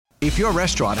If your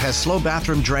restaurant has slow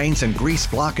bathroom drains and grease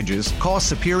blockages, call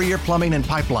Superior Plumbing and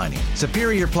Pipelining.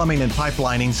 Superior Plumbing and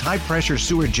Pipelining's high-pressure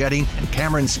sewer jetting and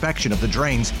camera inspection of the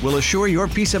drains will assure your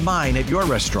peace of mind at your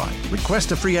restaurant.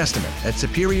 Request a free estimate at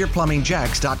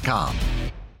SuperiorPlumbingJacks.com.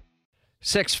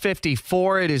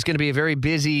 6:54. It is going to be a very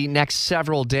busy next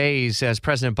several days as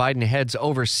President Biden heads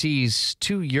overseas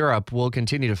to Europe. We'll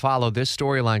continue to follow this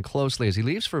storyline closely as he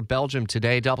leaves for Belgium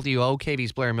today.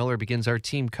 WOKV's Blair Miller begins our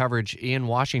team coverage in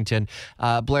Washington.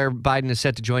 Blair, Biden is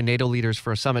set to join NATO leaders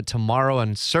for a summit tomorrow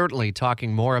and certainly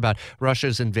talking more about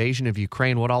Russia's invasion of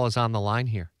Ukraine. What all is on the line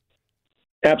here?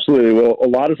 Absolutely. Well, a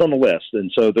lot is on the list,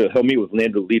 and so he'll meet with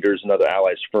NATO leaders and other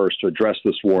allies first to address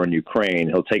this war in Ukraine.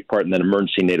 He'll take part in an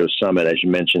emergency NATO summit, as you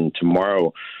mentioned,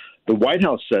 tomorrow. The White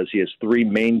House says he has three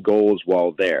main goals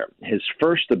while there. His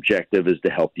first objective is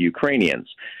to help the Ukrainians.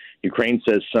 Ukraine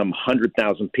says some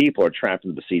 100,000 people are trapped in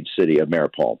the besieged city of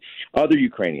Mariupol. Other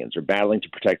Ukrainians are battling to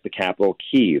protect the capital,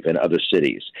 Kyiv, and other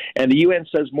cities. And the UN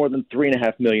says more than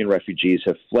 3.5 million refugees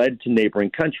have fled to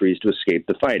neighboring countries to escape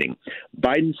the fighting.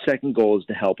 Biden's second goal is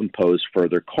to help impose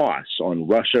further costs on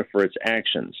Russia for its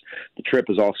actions. The trip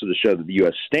is also to show that the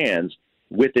U.S. stands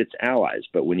with its allies.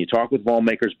 But when you talk with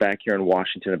lawmakers back here in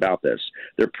Washington about this,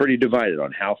 they're pretty divided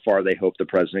on how far they hope the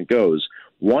president goes,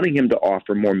 wanting him to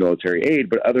offer more military aid,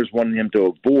 but others wanting him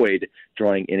to avoid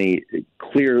drawing any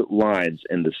clear lines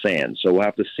in the sand. So we'll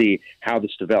have to see how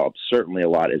this develops. Certainly a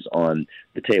lot is on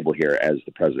the table here as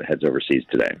the president heads overseas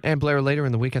today. And Blair, later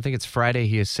in the week, I think it's Friday,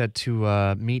 he is set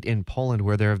to meet in Poland,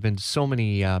 where there have been so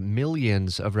many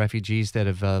millions of refugees that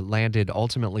have landed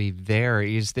ultimately there.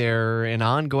 Is there an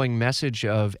ongoing message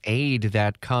of aid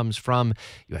that comes from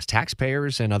U.S.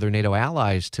 taxpayers and other NATO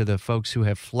allies to the folks who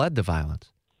have fled the violence?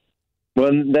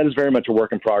 Well, that is very much a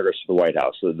work in progress for the White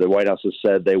House. The White House has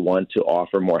said they want to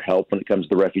offer more help when it comes to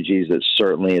the refugees. That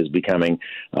certainly is becoming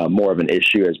more of an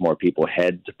issue as more people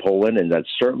head to Poland, and that's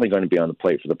certainly going to be on the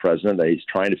plate for the president. That he's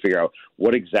trying to figure out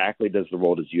what exactly does the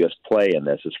role does U.S. play in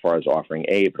this as far as offering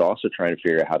aid, but also trying to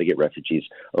figure out how to get refugees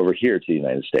over here to the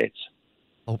United States.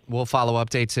 We'll follow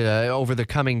updates over the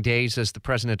coming days as the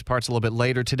president departs a little bit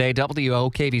later today.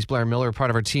 WOKV's Blair Miller, part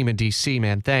of our team in D.C.,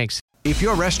 man. Thanks. If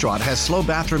your restaurant has slow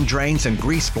bathroom drains and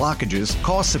grease blockages,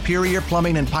 call Superior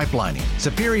Plumbing and Pipelining.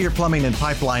 Superior Plumbing and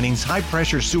Pipelining's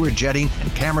high-pressure sewer jetting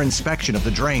and camera inspection of the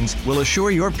drains will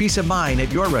assure your peace of mind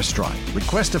at your restaurant.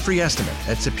 Request a free estimate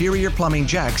at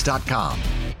SuperiorPlumbingJacks.com.